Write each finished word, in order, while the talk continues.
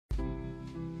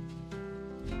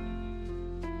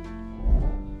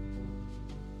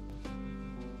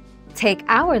Take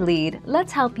our lead,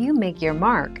 let's help you make your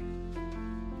mark.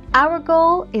 Our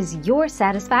goal is your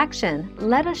satisfaction.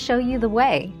 Let us show you the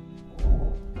way.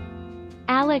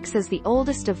 Alex is the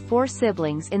oldest of 4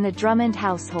 siblings in the Drummond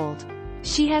household.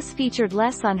 She has featured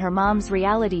less on her mom's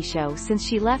reality show since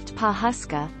she left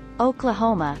Pawhuska,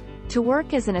 Oklahoma, to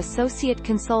work as an associate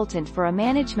consultant for a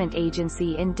management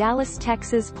agency in Dallas,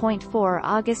 Texas. 4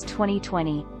 August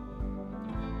 2020.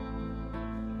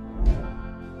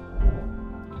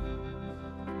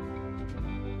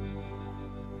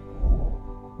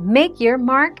 Make your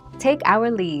mark, take our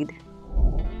lead.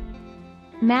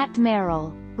 Matt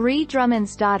Merrill. Ree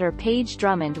Drummond's daughter Paige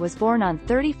Drummond was born on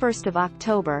 31st of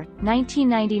October,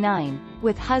 1999,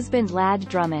 with husband Ladd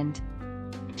Drummond.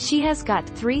 She has got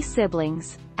 3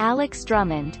 siblings, Alex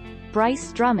Drummond,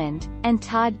 Bryce Drummond, and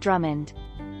Todd Drummond.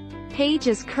 Paige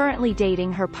is currently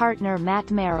dating her partner Matt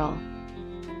Merrill.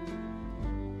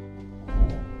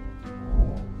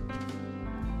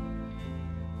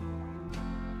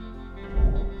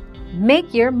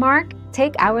 Make your mark,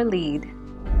 take our lead.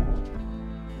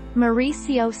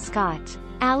 Mauricio Scott.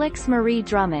 Alex Marie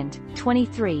Drummond,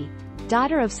 23,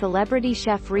 daughter of celebrity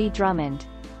chef Ree Drummond,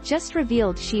 just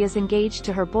revealed she is engaged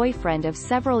to her boyfriend of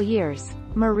several years,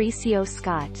 Mauricio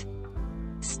Scott.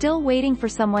 "Still waiting for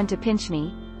someone to pinch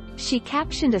me?" She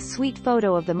captioned a sweet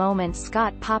photo of the moment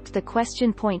Scott popped the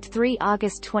question. 3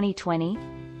 August 2020.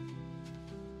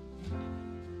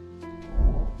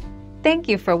 Thank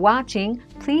you for watching.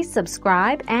 Please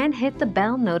subscribe and hit the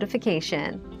bell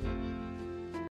notification.